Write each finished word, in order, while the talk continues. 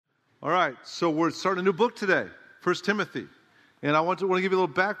All right, so we're starting a new book today, 1 Timothy. And I want to give you a little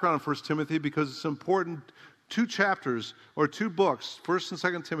background on 1 Timothy because it's important. Two chapters or two books, 1st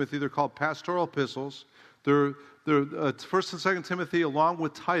and 2nd Timothy, they're called pastoral epistles. They're 1st and 2nd Timothy, along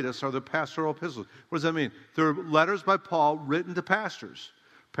with Titus, are the pastoral epistles. What does that mean? They're letters by Paul written to pastors,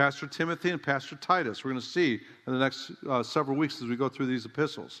 Pastor Timothy and Pastor Titus. We're going to see in the next several weeks as we go through these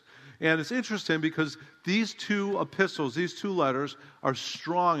epistles. And it's interesting because these two epistles, these two letters, are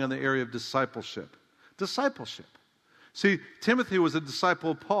strong in the area of discipleship. Discipleship. See, Timothy was a disciple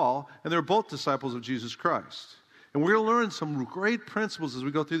of Paul, and they're both disciples of Jesus Christ. And we're going to learn some great principles as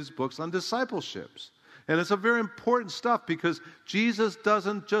we go through these books on discipleships. And it's a very important stuff because Jesus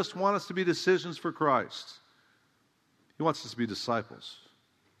doesn't just want us to be decisions for Christ. He wants us to be disciples.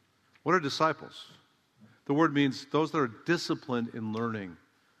 What are disciples? The word means those that are disciplined in learning.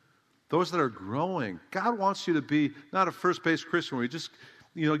 Those that are growing. God wants you to be not a first-base Christian where you just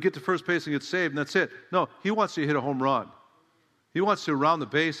get to first base and get saved and that's it. No, He wants you to hit a home run. He wants you to round the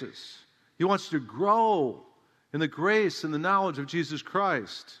bases. He wants you to grow in the grace and the knowledge of Jesus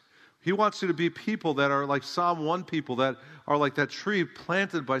Christ. He wants you to be people that are like Psalm 1 people, that are like that tree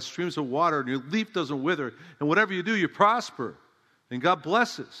planted by streams of water and your leaf doesn't wither. And whatever you do, you prosper. And God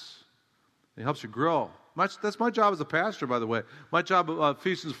blesses. He helps you grow. That's my job as a pastor, by the way. My job,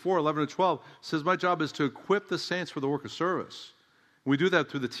 Ephesians 4, 11 and 12, says my job is to equip the saints for the work of service. And we do that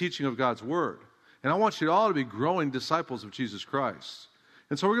through the teaching of God's Word. And I want you all to be growing disciples of Jesus Christ.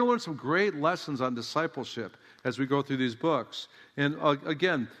 And so we're going to learn some great lessons on discipleship as we go through these books. And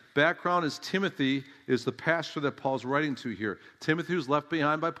again, background is Timothy is the pastor that Paul's writing to here. Timothy was left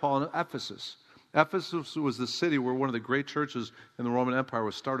behind by Paul in Ephesus. Ephesus was the city where one of the great churches in the Roman Empire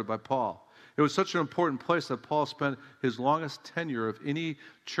was started by Paul. It was such an important place that Paul spent his longest tenure of any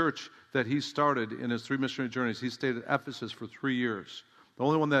church that he started in his 3 missionary journeys. He stayed at Ephesus for 3 years. The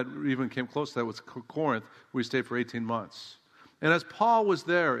only one that even came close to that was Corinth, where he stayed for 18 months. And as Paul was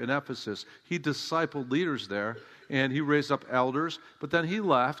there in Ephesus, he discipled leaders there, and he raised up elders. But then he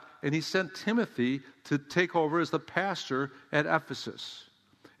left, and he sent Timothy to take over as the pastor at Ephesus.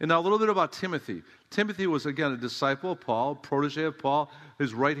 And now a little bit about Timothy. Timothy was, again, a disciple of Paul, protege of Paul,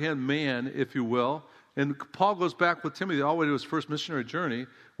 his right-hand man, if you will. And Paul goes back with Timothy all the way to his first missionary journey,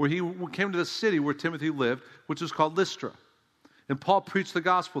 where he came to the city where Timothy lived, which is called Lystra. And Paul preached the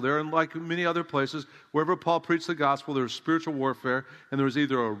gospel there, and like many other places, wherever Paul preached the gospel, there was spiritual warfare, and there was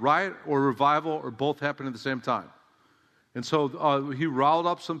either a riot or a revival, or both happening at the same time. And so he riled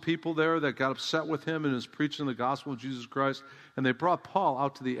up some people there that got upset with him and his preaching the gospel of Jesus Christ, and they brought Paul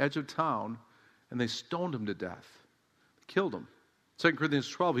out to the edge of town, and they stoned him to death. They killed him. 2 Corinthians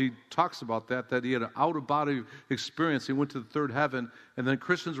 12, he talks about that he had an out-of-body experience. He went to the third heaven, and then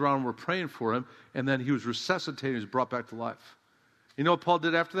Christians around him were praying for him, and then he was resuscitated and he was brought back to life. You know what Paul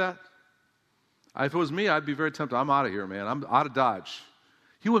did after that? If it was me, I'd be very tempted. I'm out of here, man. I'm out of Dodge.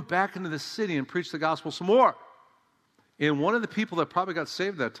 He went back into the city and preached the gospel some more. And one of the people that probably got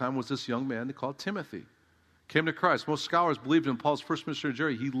saved that time was this young man called Timothy. Came to Christ. Most scholars believed in Paul's first missionary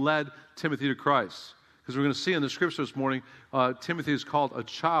journey. He led Timothy to Christ. Because we're going to see in the scripture this morning, Timothy is called a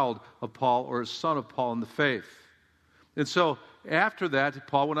child of Paul or a son of Paul in the faith. And so after that,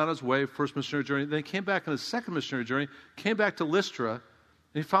 Paul went on his way, first missionary journey. Then he came back on his second missionary journey, came back to Lystra, and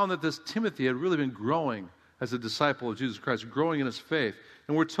he found that this Timothy had really been growing as a disciple of Jesus Christ, growing in his faith.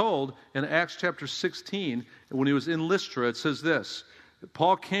 And we're told in Acts chapter 16, when he was in Lystra, it says this,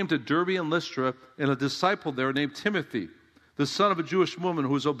 Paul came to Derbe and Lystra, and a disciple there named Timothy, the son of a Jewish woman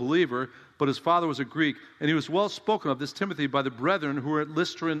who was a believer, but his father was a Greek. And he was well spoken of, this Timothy, by the brethren who were at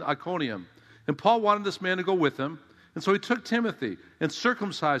Lystra and Iconium. And Paul wanted this man to go with him. And so he took Timothy and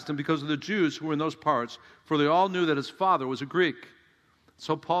circumcised him because of the Jews who were in those parts, for they all knew that his father was a Greek.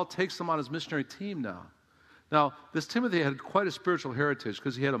 So Paul takes them on his missionary team now. Now, this Timothy had quite a spiritual heritage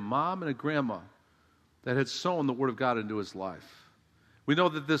because he had a mom and a grandma that had sown the Word of God into his life. We know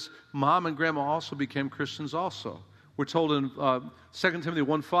that this mom and grandma also became Christians also. We're told in 2 Timothy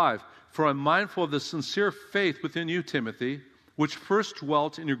 1:5, "For I'm mindful of the sincere faith within you, Timothy, which first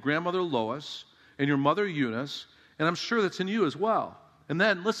dwelt in your grandmother Lois and your mother Eunice, and I'm sure that's in you as well." And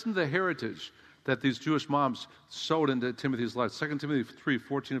then listen to the heritage that these Jewish moms sowed into Timothy's life. 2 Timothy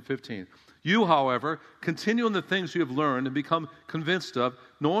 3:14 and 15. "You, however, continue in the things you have learned and become convinced of,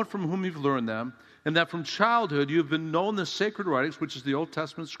 knowing from whom you've learned them, and that from childhood you have been known the sacred writings," which is the Old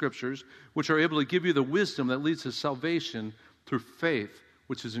Testament scriptures, "which are able to give you the wisdom that leads to salvation through faith,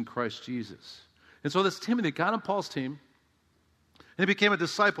 which is in Christ Jesus." And so this Timothy got on Paul's team, and he became a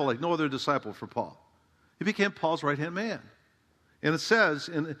disciple like no other disciple for Paul. He became Paul's right-hand man. And it says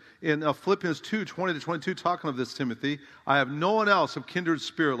in Philippians 2, 20 to 22, talking of this, Timothy, I have no one else of kindred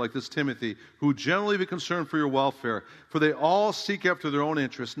spirit like this Timothy, who generally be concerned for your welfare. For they all seek after their own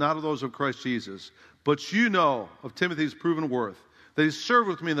interests, not of those of Christ Jesus. But you know of Timothy's proven worth, that he served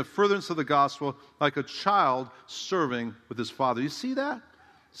with me in the furtherance of the gospel like a child serving with his father. You see that?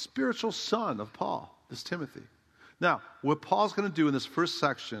 Spiritual son of Paul, this Timothy. Now, what Paul's going to do in this first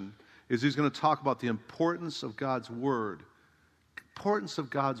section is he's going to talk about the importance of God's word. Importance of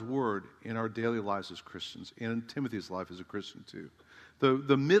God's word in our daily lives as Christians, and in Timothy's life as a Christian too.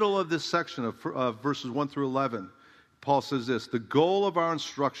 The middle of this section of verses 1 through 11, Paul says this: the goal of our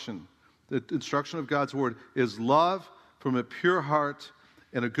instruction, the instruction of God's word, is love from a pure heart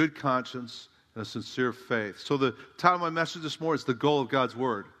and a good conscience and a sincere faith. So the title of my message this morning is the goal of God's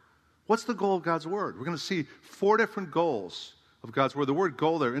word. What's the goal of God's word? We're going to see 4 different goals of God's word. The word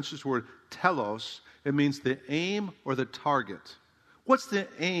goal there, interesting word, telos. It means the aim or the target. What's the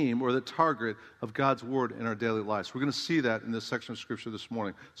aim or the target of God's word in our daily lives? We're going to see that in this section of Scripture this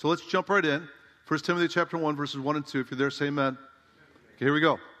morning. So let's jump right in. 1 Timothy chapter 1, verses 1 and 2. If you're there, say amen. Okay, here we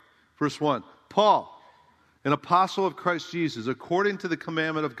go. Verse 1. Paul, an apostle of Christ Jesus, according to the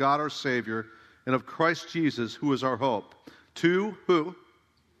commandment of God our Savior, and of Christ Jesus, who is our hope. To who?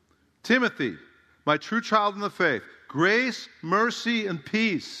 Timothy, my true child in the faith. Grace, mercy, and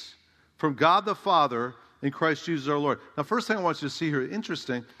peace from God the Father in Christ Jesus our Lord. Now, first thing I want you to see here,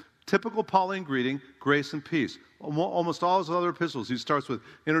 interesting, typical Pauline greeting, grace and peace. Almost all his other epistles, he starts with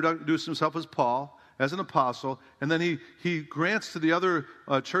introducing himself as Paul, as an apostle, and then he grants to the other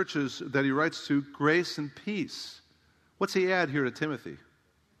churches that he writes to grace and peace. What's he add here to Timothy?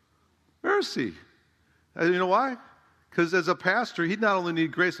 Mercy. You know why? Because as a pastor, he not only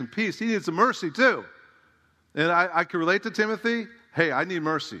needs grace and peace, he needs some mercy too. And I can relate to Timothy. Hey, I need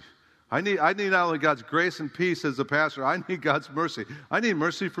mercy. I need not only God's grace and peace as a pastor, I need God's mercy. I need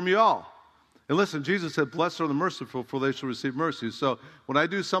mercy from you all. And listen, Jesus said, blessed are the merciful, for they shall receive mercy. So when I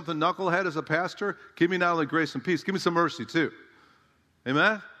do something knucklehead as a pastor, give me not only grace and peace, give me some mercy too.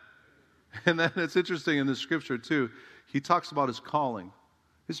 Amen? And then it's interesting in the scripture too, he talks about his calling,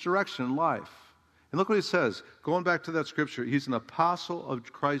 his direction in life. And look what he says, going back to that scripture, he's an apostle of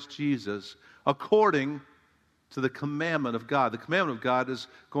Christ Jesus according to the commandment of God. The commandment of God is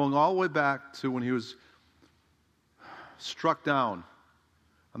going all the way back to when he was struck down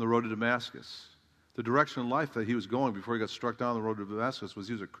on the road to Damascus. The direction in life that he was going before he got struck down on the road to Damascus was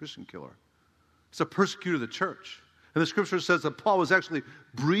he was a Christian killer. He's a persecutor of the church. And the scripture says that Paul was actually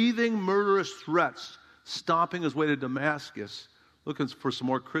breathing murderous threats, stomping his way to Damascus, looking for some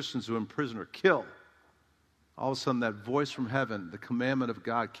more Christians who were in prison or killed. All of a sudden, that voice from heaven, the commandment of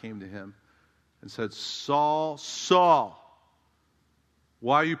God, came to him and said, Saul, Saul,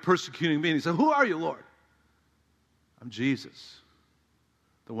 why are you persecuting me? And he said, who are you, Lord? I'm Jesus,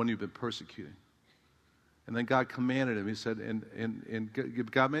 the one you've been persecuting. And then God commanded him. He said, and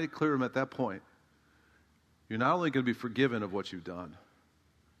God made it clear to him at that point, you're not only going to be forgiven of what you've done,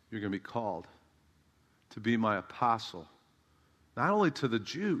 you're going to be called to be my apostle, not only to the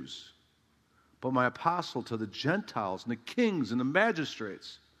Jews, but my apostle to the Gentiles and the kings and the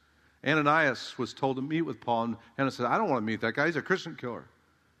magistrates. Ananias was told to meet with Paul, and Ananias said, I don't want to meet that guy. He's a Christian killer.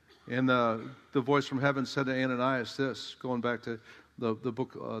 And the voice from heaven said to Ananias this, going back to the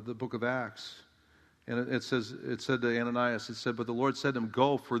book of Acts. And it said to Ananias, it said, but the Lord said to him,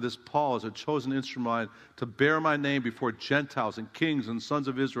 go, for this Paul is a chosen instrument to bear my name before Gentiles and kings and sons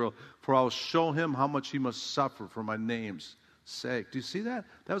of Israel, for I will show him how much he must suffer for my name's sake. Do you see that?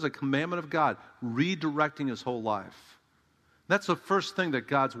 That was a commandment of God, redirecting his whole life. That's the first thing that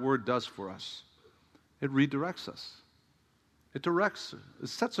God's word does for us. It redirects us. It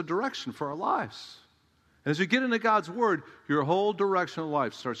sets a direction for our lives. And as you get into God's word, your whole direction of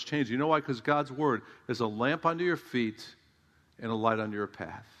life starts changing. You know why? Because God's word is a lamp under your feet and a light under your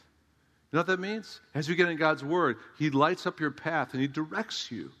path. You know what that means? As you get in God's word, he lights up your path and he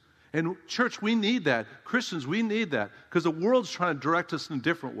directs you. And church, we need that. Christians, we need that because the world's trying to direct us in a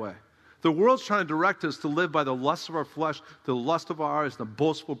different way. The world's trying to direct us to live by the lust of our flesh, the lust of our eyes, the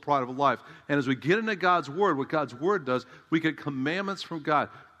boastful pride of life. And as we get into God's word, what God's word does, we get commandments from God.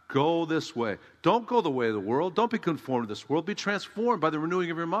 Go this way. Don't go the way of the world. Don't be conformed to this world. Be transformed by the renewing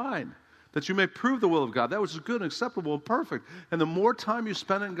of your mind, that you may prove the will of God, that which is good and acceptable and perfect. And the more time you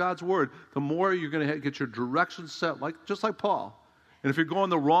spend in God's word, the more you're going to get your direction set, just like Paul. And if you're going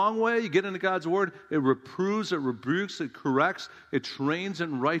the wrong way, you get into God's word, it reproves, it rebukes, it corrects, it trains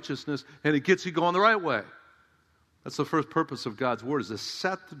in righteousness, and it gets you going the right way. That's the first purpose of God's word, is to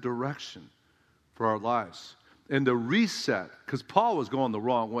set the direction for our lives. And to reset, because Paul was going the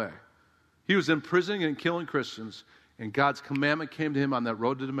wrong way. He was imprisoning and killing Christians, And God's commandment came to him on that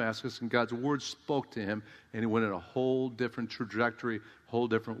road to Damascus, and God's word spoke to him, and he went in a whole different trajectory, whole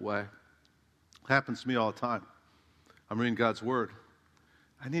different way. It happens to me all the time. I'm reading God's word.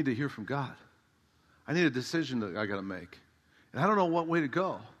 I need to hear from God. I need a decision that I got to make. And I don't know what way to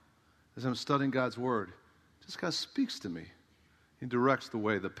go. As I'm studying God's word, just God speaks to me. He directs the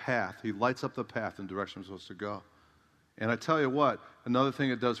way, the path. He lights up the path and direction I'm supposed to go. And I tell you what, another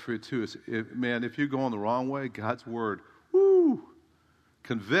thing it does for you too is, if you're going the wrong way, God's word,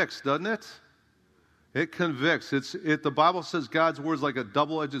 convicts, doesn't it? It convicts. The Bible says God's word is like a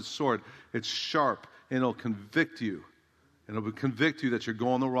double-edged sword. It's sharp, and it'll convict you. And it'll convict you that you're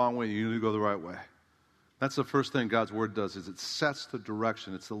going the wrong way. You need to go the right way. That's the first thing God's word does, is it sets the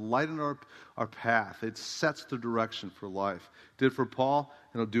direction. It's the light in our path. It sets the direction for life. It did for Paul,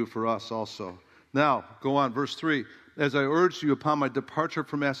 and it'll do it for us also. Now, go on, verse 3. As I urged you upon my departure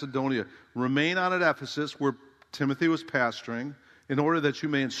from Macedonia, remain on at Ephesus, where Timothy was pastoring, in order that you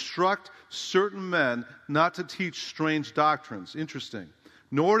may instruct certain men not to teach strange doctrines. Interesting.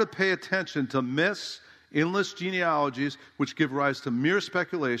 Nor to pay attention to endless genealogies which give rise to mere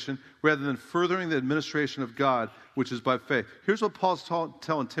speculation rather than furthering the administration of God, which is by faith. Here's what Paul's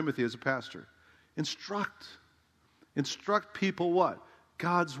telling Timothy as a pastor. Instruct. Instruct people what?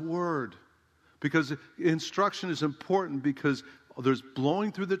 God's word. Because instruction is important because there's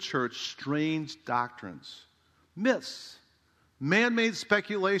blowing through the church strange doctrines, myths, man-made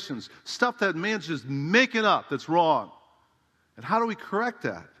speculations, stuff that man's just making up that's wrong. And how do we correct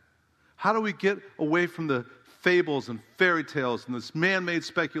that? How do we get away from the fables and fairy tales and this man-made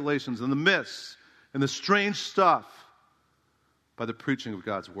speculations and the myths and the strange stuff? By the preaching of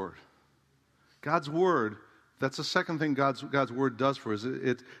God's word. God's word, that's the second thing God's word does for us.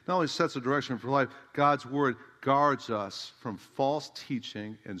 It not only sets a direction for life, God's word guards us from false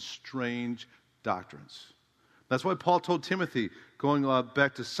teaching and strange doctrines. That's why Paul told Timothy, going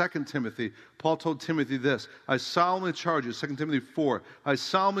back to 2 Timothy, Paul told Timothy this, I solemnly charge you, 2 Timothy 4, I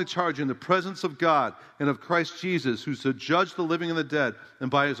solemnly charge you in the presence of God and of Christ Jesus, who's to judge the living and the dead,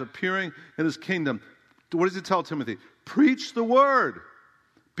 and by his appearing in his kingdom. What does he tell Timothy? Preach the word.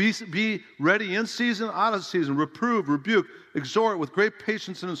 Be ready in season, out of season, reprove, rebuke, exhort with great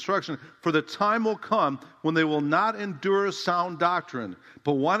patience and instruction, for the time will come when they will not endure sound doctrine,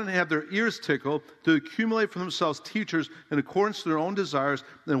 but want to have their ears tickled to accumulate for themselves teachers in accordance to their own desires,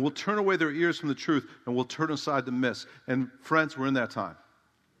 and will turn away their ears from the truth and will turn aside the myths. And friends, we're in that time.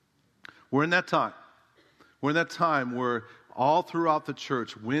 We're in that time. We're in that time where all throughout the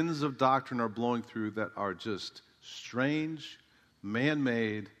church, winds of doctrine are blowing through that are just strange,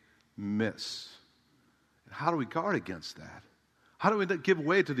 man-made myths. How do we guard against that? How do we give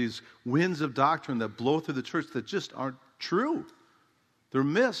way to these winds of doctrine that blow through the church that just aren't true? They're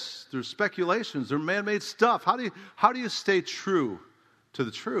myths, they're speculations, they're man-made stuff. How do you stay true to the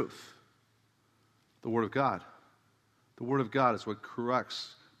truth? The Word of God. The Word of God is what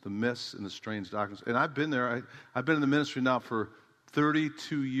corrects the myths and the strange doctrines. And I've been there. I've been in the ministry now for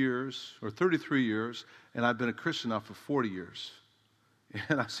 32 years, or 33 years, and I've been a Christian now for 40 years.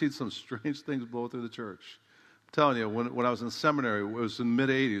 And I've seen some strange things blow through the church. I'm telling you, when I was in seminary, it was in the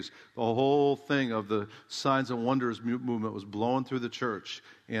mid-'80s, the whole thing of the signs and wonders movement was blowing through the church.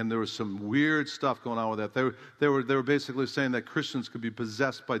 And there was some weird stuff going on with that. They were basically saying that Christians could be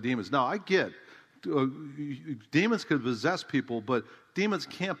possessed by demons. Now, I get demons could possess people, but demons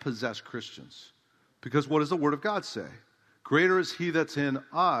can't possess Christians. Because what does the Word of God say? Greater is He that's in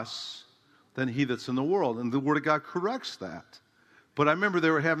us than he that's in the world. And the Word of God corrects that. But I remember they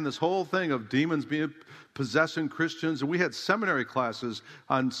were having this whole thing of demons being possessing Christians, and we had seminary classes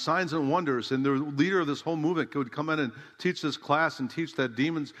on signs and wonders, and the leader of this whole movement would come in and teach this class and teach that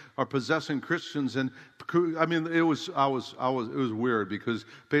demons are possessing Christians. And I mean, it was weird, because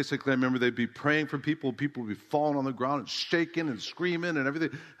basically I remember they'd be praying for people would be falling on the ground and shaking and screaming and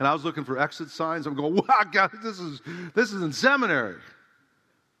everything. And I was looking for exit signs. I'm going, wow, God, this is in seminary.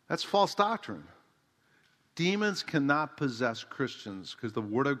 That's false doctrine. Demons cannot possess Christians because the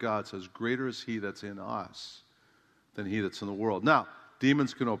Word of God says, greater is He that's in us than he that's in the world. Now,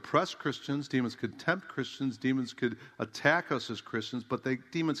 demons can oppress Christians, demons could tempt Christians, demons could attack us as Christians, but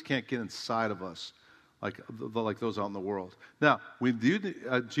demons can't get inside of us like those out in the world. Now,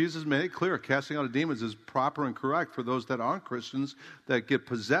 Jesus made it clear, casting out of demons is proper and correct for those that aren't Christians, that get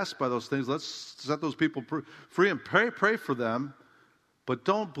possessed by those things. Let's set those people free and pray for them. But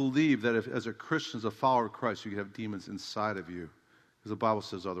don't believe that if, as a Christian, as a follower of Christ, you can have demons inside of you, because the Bible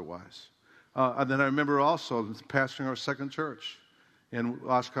says otherwise. And then I remember also pastoring our second church in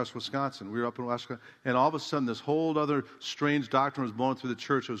Oshkosh, Wisconsin. We were up in Oshkosh, and all of a sudden this whole other strange doctrine was blowing through the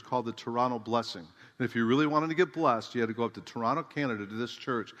church. It was called the Toronto Blessing. And if you really wanted to get blessed, you had to go up to Toronto, Canada, to this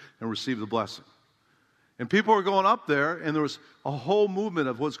church and receive the blessing. And people were going up there, and there was a whole movement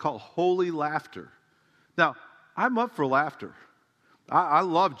of what's called holy laughter. Now, I'm up for laughter. I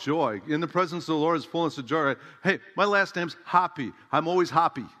love joy. In the presence of the Lord is fullness of joy. Hey, my last name's Hoppy. I'm always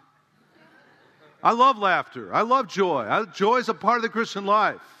happy. I love laughter. I love joy. Joy is a part of the Christian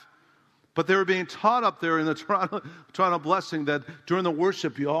life. But they were being taught up there in the Toronto Blessing that during the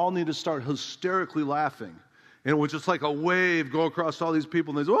worship, you all need to start hysterically laughing. And it was just like a wave go across all these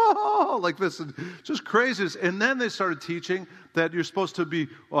people, and they oh, like this, and just craziness. And then they started teaching that you're supposed to be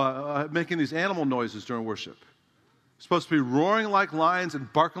making these animal noises during worship. You're supposed to be roaring like lions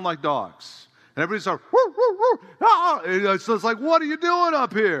and barking like dogs. And everybody's like, woo, woo, woo, ah! And so it's like, what are you doing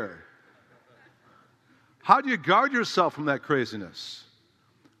up here? How do you guard yourself from that craziness?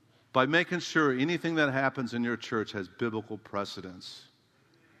 By making sure anything that happens in your church has biblical precedence.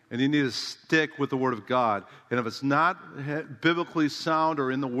 And you need to stick with the Word of God. And if it's not biblically sound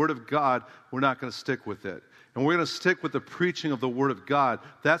or in the Word of God, we're not going to stick with it. And we're going to stick with the preaching of the Word of God.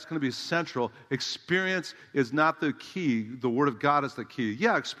 That's going to be central. Experience is not the key. The Word of God is the key.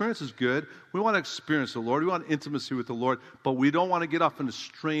 Yeah, experience is good. We want to experience the Lord. We want intimacy with the Lord. But we don't want to get off into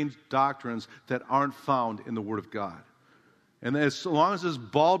strange doctrines that aren't found in the Word of God. And as long as there's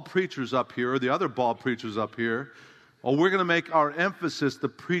bald preachers up here, or the other bald preachers up here, we're going to make our emphasis the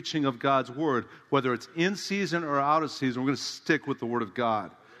preaching of God's Word, whether it's in season or out of season. We're going to stick with the Word of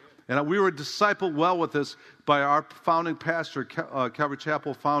God. And we were discipled well with this by our founding pastor, Calvary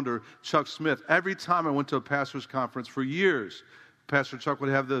Chapel founder, Chuck Smith. Every time I went to a pastor's conference for years, Pastor Chuck would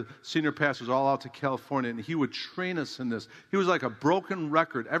have the senior pastors all out to California, and he would train us in this. He was like a broken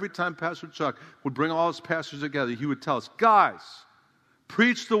record. Every time Pastor Chuck would bring all his pastors together, he would tell us, guys,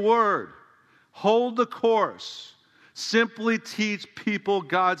 preach the Word, hold the course, simply teach people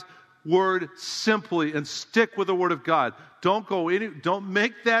God's Word simply, and stick with the Word of God. Don't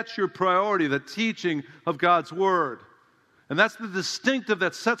make that your priority, the teaching of God's Word. And that's the distinctive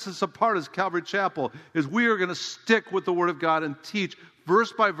that sets us apart as Calvary Chapel, is we are going to stick with the Word of God and teach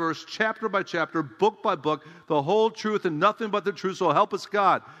verse by verse, chapter by chapter, book by book, the whole truth and nothing but the truth, so help us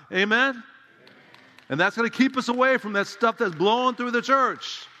God. Amen? And that's going to keep us away from that stuff that's blowing through the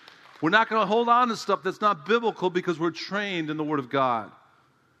church. We're not going to hold on to stuff that's not biblical because we're trained in the Word of God.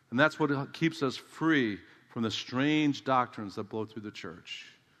 And that's what keeps us free from the strange doctrines that blow through the church.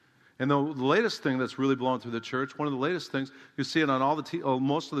 And the latest thing that's really blowing through the church, one of the latest things, you see it on all the a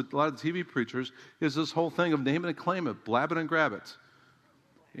lot of the TV preachers, is this whole thing of name it and claim it, blab it and grab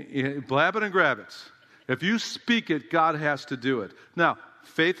it. Blab it and grab it. If you speak it, God has to do it. Now,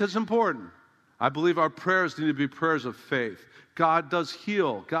 faith is important. I believe our prayers need to be prayers of faith. God does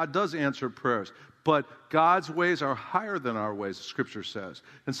heal. God does answer prayers. But God's ways are higher than our ways, Scripture says.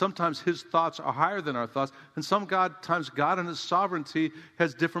 And sometimes His thoughts are higher than our thoughts. And sometimes God in His sovereignty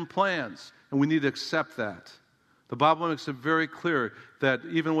has different plans. And we need to accept that. The Bible makes it very clear that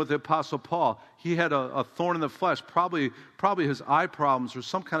even with the Apostle Paul, he had a thorn in the flesh, probably his eye problems or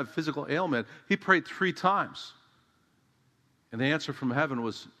some kind of physical ailment. He prayed 3 times. And the answer from heaven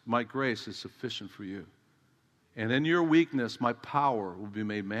was, my grace is sufficient for you. And in your weakness, my power will be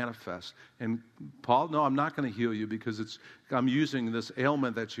made manifest. And Paul, no, I'm not going to heal you because I'm using this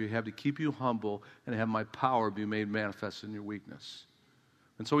ailment that you have to keep you humble and have my power be made manifest in your weakness.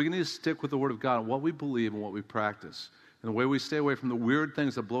 And so we need to stick with the Word of God and what we believe and what we practice. And the way we stay away from the weird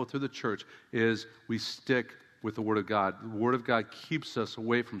things that blow through the church is we stick with the Word of God. The Word of God keeps us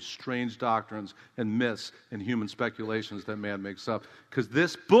away from strange doctrines and myths and human speculations that man makes up. Because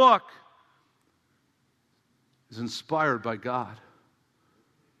this book is inspired by God.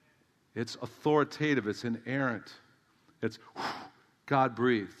 It's authoritative. It's inerrant. It's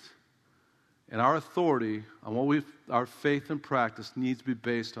God-breathed. And our authority on our faith and practice needs to be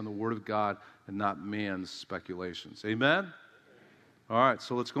based on the Word of God and not man's speculations. Amen? All right,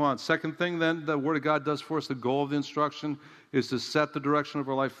 so let's go on. Second thing then the Word of God does for us, the goal of the instruction is to set the direction of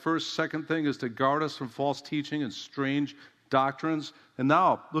our life. First, second thing is to guard us from false teaching and strange doctrines. And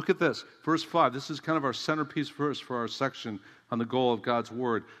now, look at this. Verse 5. This is kind of our centerpiece verse for our section on the goal of God's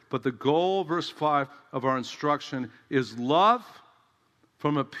Word. But the goal, verse 5, of our instruction is love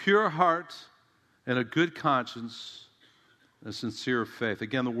from a pure heart and a good conscience and a sincere faith.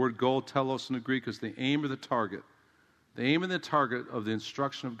 Again, the word goal, telos in the Greek, is the aim or the target. The aim and the target of the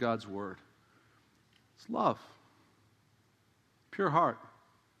instruction of God's Word. It's love. Pure heart.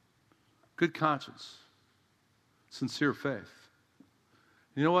 Good conscience. Sincere faith.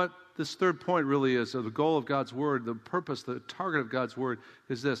 You know what? This third point really is the goal of God's Word, the purpose, the target of God's Word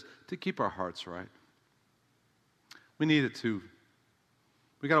is this, to keep our hearts right. We need it to.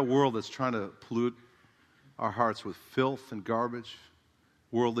 We got a world that's trying to pollute our hearts with filth and garbage,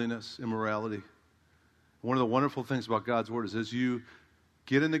 worldliness, immorality. One of the wonderful things about God's Word is as you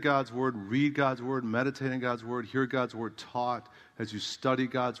get into God's Word, read God's Word, meditate on God's Word, hear God's Word taught, as you study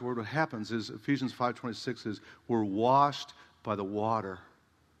God's Word, what happens is Ephesians 5:26 is we're washed by the water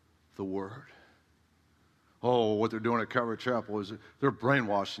of the Word. Oh, what they're doing at Calvary Chapel is they're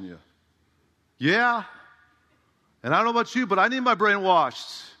brainwashing you. Yeah. And I don't know about you, but I need my brain washed.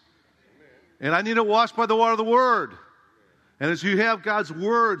 And I need it washed by the water of the Word. And as you have God's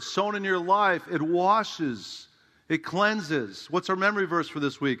Word sown in your life, it washes, it cleanses. What's our memory verse for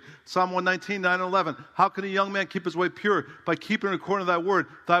this week? Psalm 119, 9 and 11. How can a young man keep his way pure? By keeping according to thy word.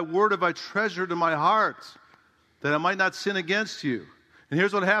 Thy word have I treasured in my heart, that I might not sin against you. And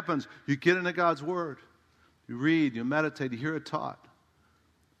here's what happens. You get into God's Word. You read, you meditate, you hear it taught.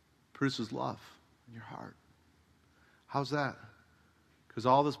 It produces love in your heart. How's that? Because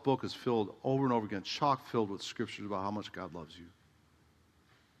all this book is filled over and over again, chock filled with scriptures about how much God loves you.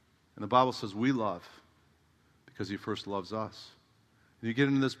 And the Bible says we love because he first loves us. And you get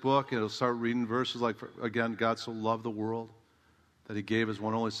into this book and it'll start reading verses like, again, God so loved the world that he gave his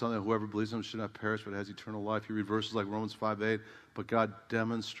one only son, that whoever believes in him should not perish but has eternal life. You read verses like Romans 5:8, but God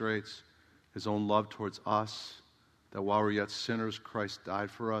demonstrates his own love towards us, that while we're yet sinners, Christ died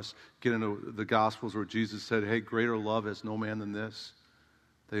for us. Get into the Gospels where Jesus said, hey, greater love has no man than this,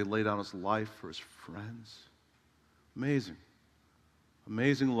 that he laid down his life for his friends. Amazing.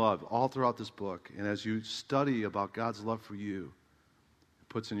 Amazing love all throughout this book. And as you study about God's love for you, it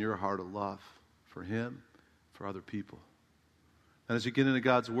puts in your heart a love for him, for other people. And as you get into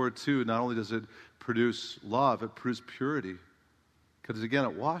God's Word too, not only does it produce love, it produces purity. Because again,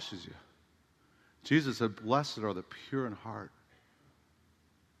 it washes you. Jesus said, blessed are the pure in heart,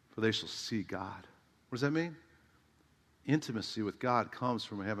 for they shall see God. What does that mean? Intimacy with God comes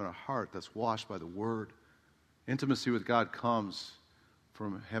from having a heart that's washed by the Word. Intimacy with God comes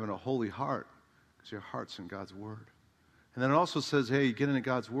from having a holy heart, because your heart's in God's Word. And then it also says, hey, you get into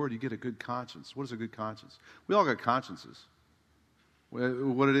God's Word, you get a good conscience. What is a good conscience? We all got consciences.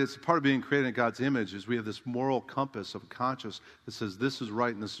 What it is, part of being created in God's image is we have this moral compass of conscience that says this is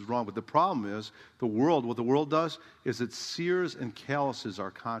right and this is wrong. But the problem is what the world does is it sears and calluses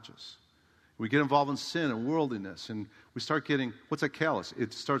our conscience. We get involved in sin and worldliness, and we start getting, what's a callus?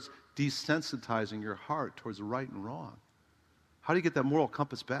 It starts desensitizing your heart towards right and wrong. How do you get that moral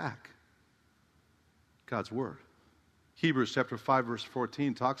compass back? God's Word. Hebrews chapter 5, verse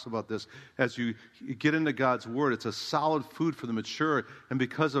 14 talks about this. As you get into God's Word, it's a solid food for the mature. And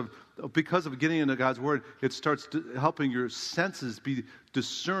because of getting into God's Word, it starts helping your senses be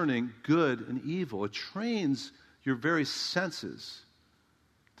discerning good and evil. It trains your very senses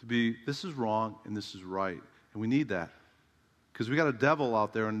to be, this is wrong and this is right. And we need that. Because we got a devil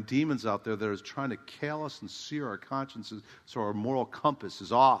out there and demons out there that is trying to callous and sear our consciences so our moral compass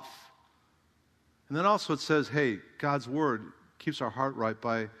is off. And then also it says, hey, God's Word keeps our heart right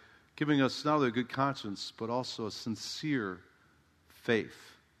by giving us not only a good conscience, but also a sincere faith.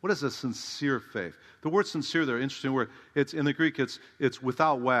 What is a sincere faith? The word sincere there, interesting word. It's in the Greek, it's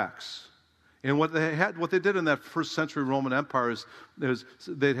without wax. And what they did in that first century Roman Empire is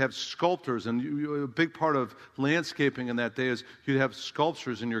they'd have sculptors, and a big part of landscaping in that day is you'd have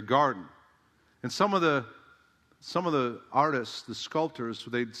sculptures in your garden. And some of the artists, the sculptors,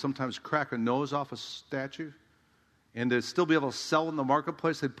 they'd sometimes crack a nose off a statue, and to still be able to sell in the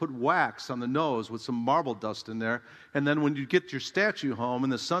marketplace, they'd put wax on the nose with some marble dust in there, and then when you get your statue home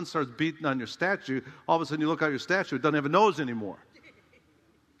and the sun starts beating on your statue, all of a sudden you look at your statue, it doesn't have a nose anymore.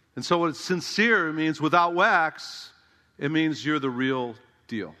 And so what sincere means, without wax, it means you're the real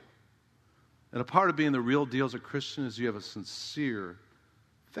deal. And a part of being the real deal as a Christian is you have a sincere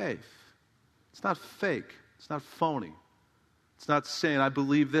faith. It's not fake. It's not phony. It's not saying, I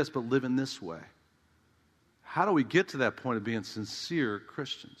believe this, but live in this way. How do we get to that point of being sincere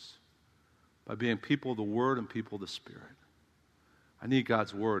Christians? By being people of the Word and people of the Spirit. I need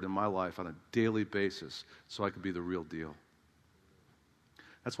God's Word in my life on a daily basis so I can be the real deal.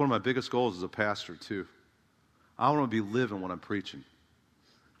 That's one of my biggest goals as a pastor, too. I want to be living when I'm preaching.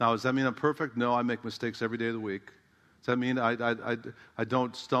 Now, does that mean I'm perfect? No, I make mistakes every day of the week. Does that mean I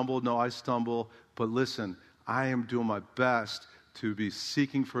don't stumble? No, I stumble. But listen, I am doing my best to be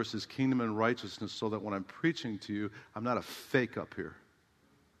seeking first His kingdom and righteousness so that when I'm preaching to you, I'm not a fake up here.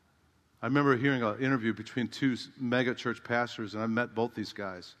 I remember hearing an interview between two mega church pastors, and I met both these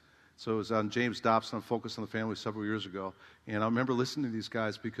guys. So it was on James Dobson on Focus on the Family several years ago. And I remember listening to these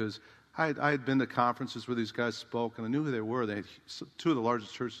guys because I had been to conferences where these guys spoke, and I knew who they were. They had two of the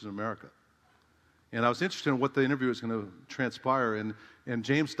largest churches in America. And I was interested in what the interview was going to transpire. And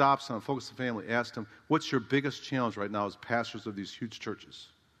James Dobson on Focus on the Family asked him, what's your biggest challenge right now as pastors of these huge churches?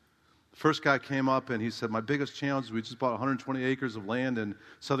 The first guy came up and he said, my biggest challenge is we just bought 120 acres of land in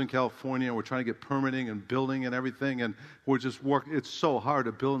Southern California. And we're trying to get permitting and building and everything. And we're just working. It's so hard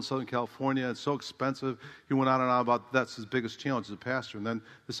to build in Southern California. It's so expensive. He went on and on about that's his biggest challenge as a pastor. And then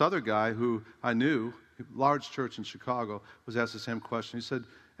this other guy who I knew, large church in Chicago, was asked the same question. He said,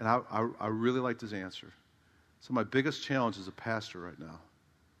 and I really liked his answer. So my biggest challenge as a pastor right now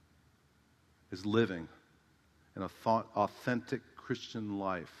is living an authentic Christian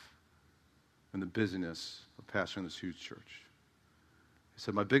life in the busyness of pastoring this huge church. He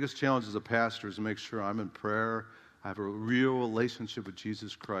said, my biggest challenge as a pastor is to make sure I'm in prayer. I have a real relationship with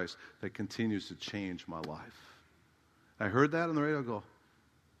Jesus Christ that continues to change my life. And I heard that on the radio. I go,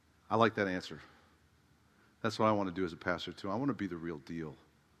 I like that answer. That's what I want to do as a pastor too. I want to be the real deal.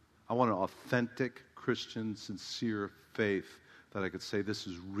 I want an authentic Christian, sincere faith that I could say this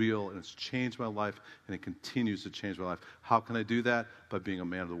is real and it's changed my life and it continues to change my life. How can I do that? By being a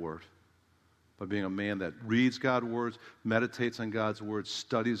man of the Word. By being a man that reads God's words, meditates on God's word,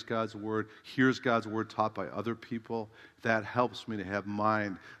 studies God's word, hears God's word taught by other people. That helps me to have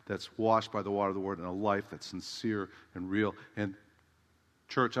mind that's washed by the water of the word and a life that's sincere and real. And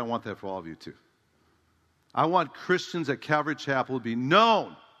church, I want that for all of you too. I want Christians at Calvary Chapel to be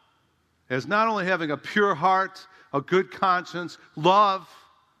known as not only having a pure heart, a good conscience, love,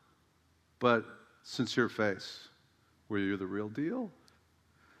 but sincere face, where you're the real deal.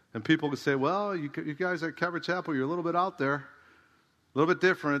 And people can say, well, you guys at Calvary Chapel, you're a little bit out there, a little bit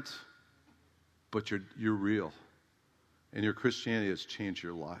different, but you're real. And your Christianity has changed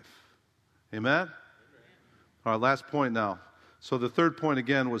your life. Amen? All right, last point now. So the third point,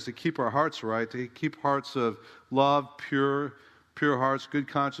 again, was to keep our hearts right, to keep hearts of love, pure hearts, good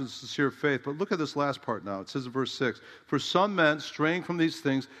conscience, sincere faith. But look at this last part now. It says in verse 6, for some men, straying from these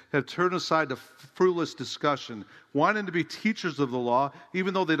things, have turned aside to fruitless discussion, wanting to be teachers of the law,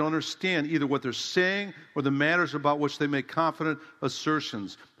 even though they don't understand either what they're saying or the matters about which they make confident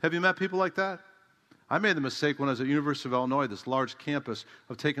assertions. Have you met people like that? I made the mistake when I was at University of Illinois, this large campus,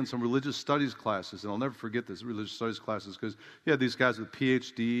 of taking some religious studies classes. And I'll never forget this, religious studies classes, because you had these guys with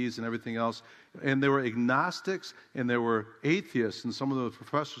PhDs and everything else. And they were agnostics and they were atheists, and some of the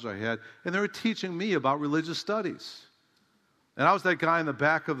professors I had. And they were teaching me about religious studies. And I was that guy in the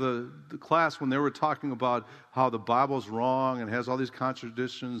back of the class when they were talking about how the Bible's wrong and has all these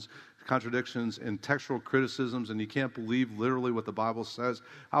contradictions and textual criticisms, and you can't believe literally what the Bible says.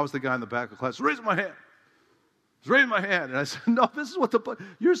 I was the guy in the back of the class, raising my hand. I was raising my hand. And I said, no, this is what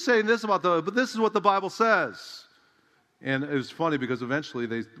you're saying this about but this is what the Bible says. And it was funny because eventually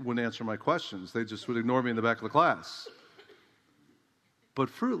they wouldn't answer my questions. They just would ignore me in the back of the class. But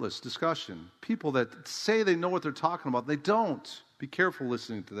fruitless discussion. People that say they know what they're talking about, they don't. Be careful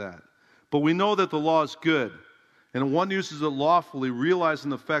listening to that. But we know that the law is good. And one uses it lawfully, realizing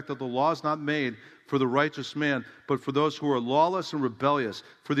the fact that the law is not made for the righteous man, but for those who are lawless and rebellious,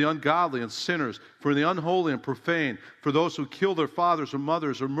 for the ungodly and sinners, for the unholy and profane, for those who kill their fathers or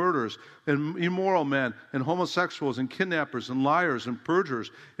mothers or murderers, and immoral men, and homosexuals, and kidnappers, and liars, and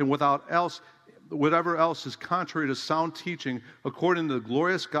perjurers, and whatever else is contrary to sound teaching, according to the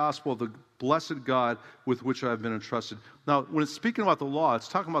glorious gospel of the blessed God with which I have been entrusted. Now, when it's speaking about the law, it's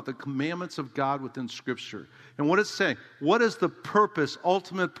talking about the commandments of God within Scripture. And what it's saying, what is the purpose,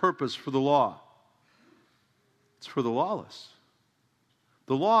 ultimate purpose for the law? It's for the lawless.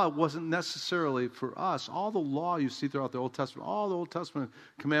 The law wasn't necessarily for us. All the law you see throughout the Old Testament, all the Old Testament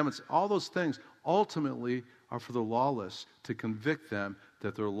commandments, all those things ultimately are for the lawless, to convict them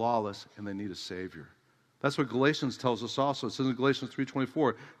that they're lawless and they need a Savior. That's what Galatians tells us also. It says in Galatians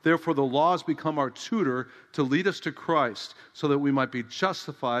 3:24, therefore the law has become our tutor to lead us to Christ so that we might be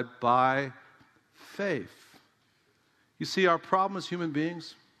justified by faith. You see, our problem as human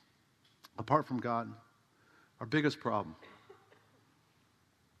beings, apart from God, our biggest problem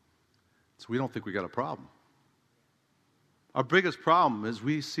is we don't think we got a problem. Our biggest problem is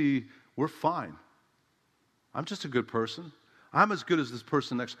we see we're fine. I'm just a good person. I'm as good as this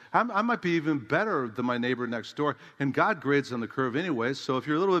person next. I might be even better than my neighbor next door. And God grades on the curve anyway, so if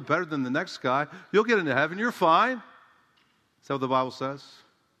you're a little bit better than the next guy, you'll get into heaven. You're fine. Is that what the Bible says?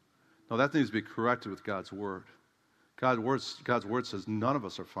 No, that needs to be corrected with God's Word. God's Word says none of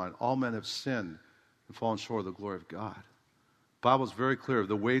us are fine. All men have sinned and fallen short of the glory of God. The Bible is very clear.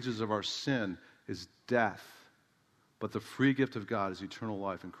 The wages of our sin is death. But the free gift of God is eternal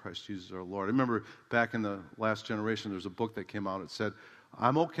life in Christ Jesus our Lord. I remember back in the last generation, there was a book that came out. It said,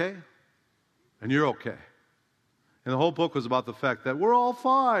 I'm okay, and you're okay. And the whole book was about the fact that we're all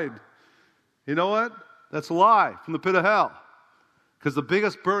fine. You know what? That's a lie from the pit of hell. Because the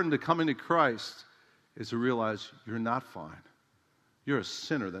biggest burden to coming to Christ is to realize you're not fine. You're a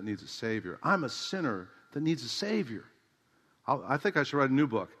sinner that needs a Savior. I'm a sinner that needs a Savior. I think I should write a new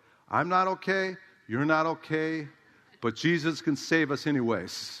book. I'm not okay. You're not okay. But Jesus can save us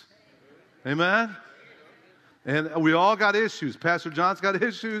anyways. Amen? And we all got issues. Pastor John's got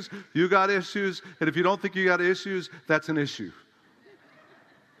issues. You got issues. And if you don't think you got issues, that's an issue.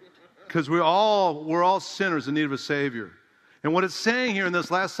 Because we're all sinners in need of a Savior. And what it's saying here in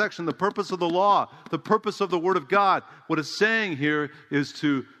this last section, the purpose of the law, the purpose of the Word of God, what it's saying here is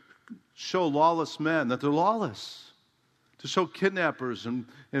to show lawless men that they're lawless. To show kidnappers and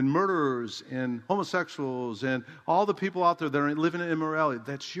murderers and homosexuals and all the people out there that are living in immorality,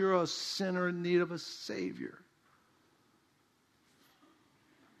 that you're a sinner in need of a Savior.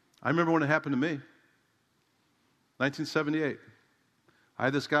 I remember when it happened to me. 1978. I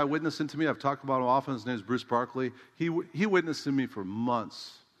had this guy witnessing to me. I've talked about him often. His name is Bruce Barkley. He witnessed to me for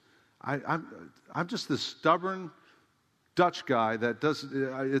months. I'm just this stubborn Dutch guy that does.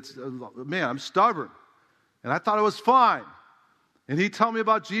 I'm stubborn, and I thought it was fine. And he told me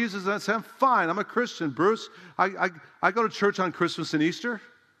about Jesus, and I said, "I'm fine. I'm a Christian, Bruce. I go to church on Christmas and Easter.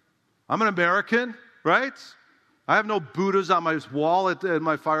 I'm an American, right? I have no Buddhas on my wall at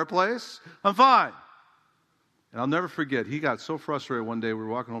my fireplace. I'm fine." And I'll never forget, he got so frustrated one day. We were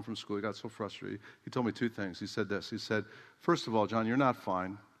walking home from school. He got so frustrated. He told me two things. He said this. He said, "First of all, John, you're not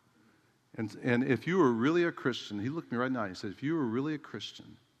fine. And if you were really a Christian," he looked at me right now. He said, "if you were really a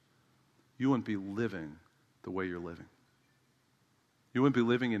Christian, you wouldn't be living the way you're living. You wouldn't be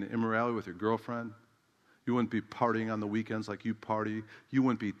living in immorality with your girlfriend. You wouldn't be partying on the weekends like you party. You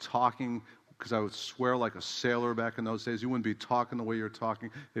wouldn't be talking, because I would swear like a sailor back in those days. You wouldn't be talking the way you're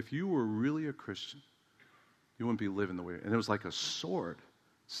talking. If you were really a Christian, you wouldn't be living the way." And it was like a sword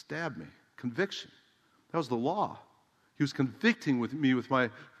stabbed me. Conviction. That was the law. He was convicting me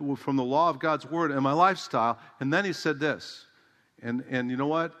from the law of God's word and my lifestyle. And then he said this, and you know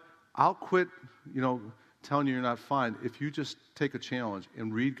what? I'll quit, telling you you're not fine if you just take a challenge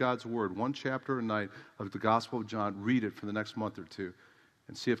and read God's word, one chapter a night of the Gospel of John. Read it for the next month or two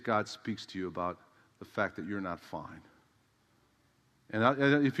and see if God speaks to you about the fact that you're not fine.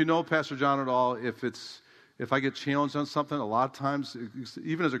 And if you know Pastor John at all, if I get challenged on something, a lot of times,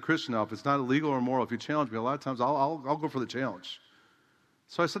 even as a Christian now, if it's not illegal or immoral, if you challenge me, a lot of times I'll go for the challenge.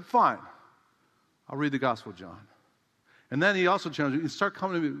 So I said, fine, I'll read the Gospel of John. And then he also challenged me, start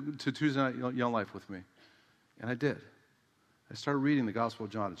coming to Tuesday Night Young Life with me. And I did. I started reading the Gospel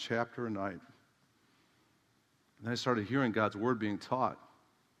of John a chapter a night. And then I started hearing God's Word being taught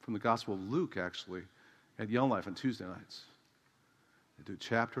from the Gospel of Luke, actually, at Young Life on Tuesday nights. I do a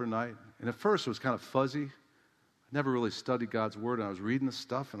chapter a night. And at first it was kind of fuzzy. I never really studied God's Word, and I was reading this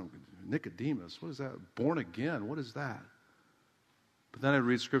stuff, and I'm Nicodemus, what is that? Born again, what is that? But then I'd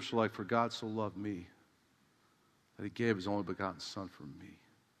read scripture like, "For God so loved me, that he gave his only begotten Son for me."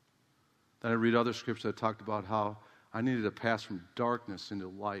 Then I read other scriptures that talked about how I needed to pass from darkness into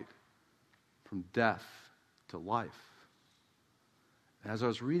light, from death to life. And as I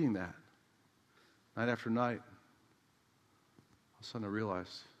was reading that, night after night, all of a sudden I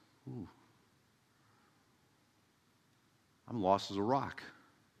realized, I'm lost as a rock.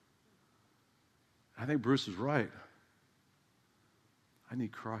 I think Bruce is right. I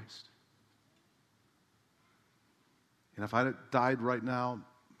need Christ. And if I died right now,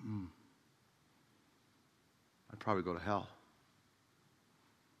 I'd probably go to hell.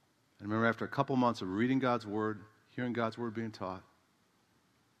 And remember, after a couple months of reading God's Word, hearing God's Word being taught,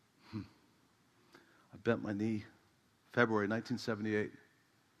 I bent my knee, February 1978.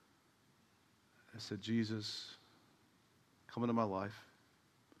 I said, "Jesus, come into my life.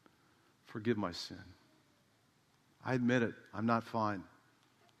 Forgive my sin. I admit it. I'm not fine.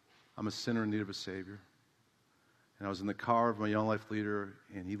 I'm a sinner in need of a Savior." And I was in the car of my Young Life leader,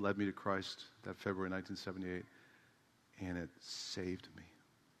 and he led me to Christ that February 1978, and it saved me.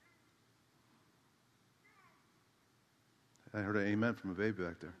 I heard an amen from a baby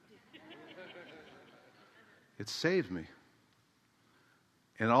back there. It saved me.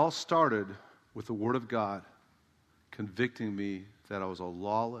 And it all started with the Word of God convicting me that I was a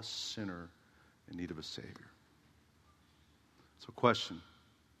lawless sinner in need of a Savior. So question,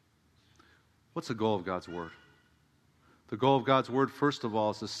 what's the goal of God's Word? The goal of God's Word, first of all,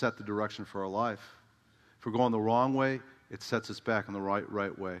 is to set the direction for our life. If we're going the wrong way, it sets us back in the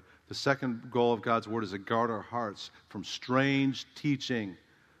right way. The second goal of God's Word is to guard our hearts from strange teaching,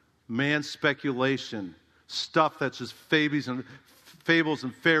 man's speculation, stuff that's just fables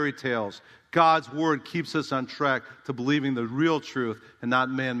and fairy tales. God's Word keeps us on track to believing the real truth and not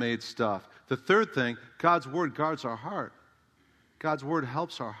man-made stuff. The third thing, God's word guards our heart. God's word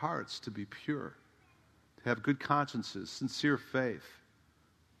helps our hearts to be pure, to have good consciences, sincere faith.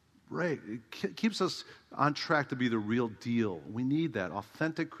 Right. It keeps us on track to be the real deal. We need that.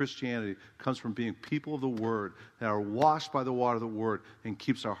 Authentic Christianity comes from being people of the Word that are washed by the water of the Word and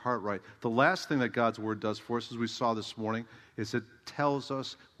keeps our heart right. The last thing that God's Word does for us, as we saw this morning, is it tells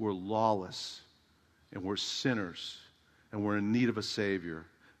us we're lawless and we're sinners and we're in need of a Savior.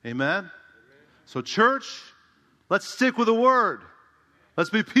 Amen? So church, let's stick with the Word.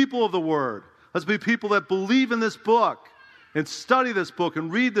 Let's be people of the Word. Let's be people that believe in this book and study this book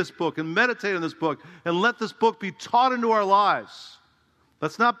and read this book and meditate on this book and let this book be taught into our lives.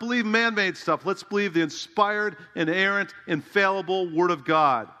 Let's not believe man-made stuff. Let's believe the inspired, inerrant, infallible Word of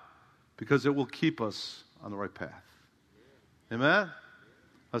God, because it will keep us on the right path. Amen?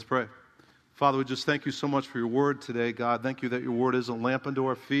 Let's pray. Father, we just thank you so much for your word today, God. Thank you that your word is a lamp unto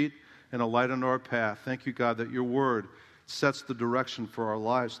our feet and a light unto our path. Thank you, God, that your word sets the direction for our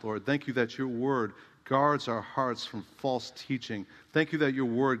lives, Lord. Thank you that your word guards our hearts from false teaching. Thank you that your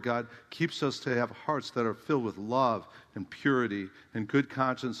word, God, keeps us to have hearts that are filled with love and purity and good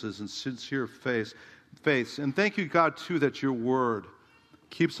consciences and sincere faiths. And thank you, God, too, that your word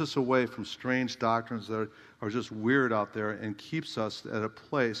keeps us away from strange doctrines that are just weird out there and keeps us at a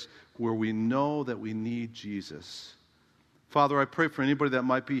place where we know that we need Jesus. Father, I pray for anybody that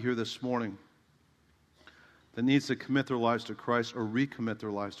might be here this morning that needs to commit their lives to Christ or recommit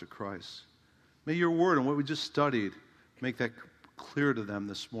their lives to Christ. May your word and what we just studied make that clear to them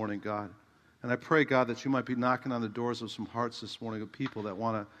this morning, God. And I pray, God, that you might be knocking on the doors of some hearts this morning of people that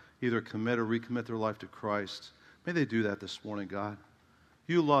want to either commit or recommit their life to Christ. May they do that this morning, God.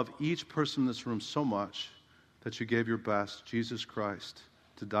 You love each person in this room so much that you gave your best, Jesus Christ,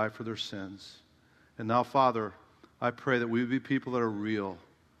 to die for their sins. And now, Father, I pray that we would be people that are real,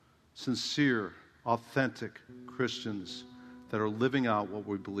 sincere, authentic Christians that are living out what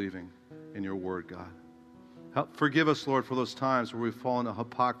we're believing in your word, God. Forgive us, Lord, for those times where we fall into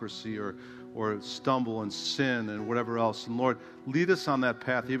hypocrisy or stumble and sin and whatever else. And Lord, lead us on that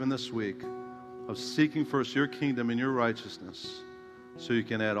path even this week of seeking first your kingdom and your righteousness so you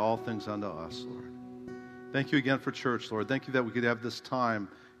can add all things unto us, Lord. Thank you again for church, Lord. Thank you that we could have this time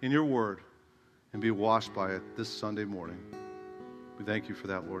in your word and be washed by it this Sunday morning. We thank you for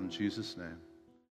that, Lord, in Jesus' name.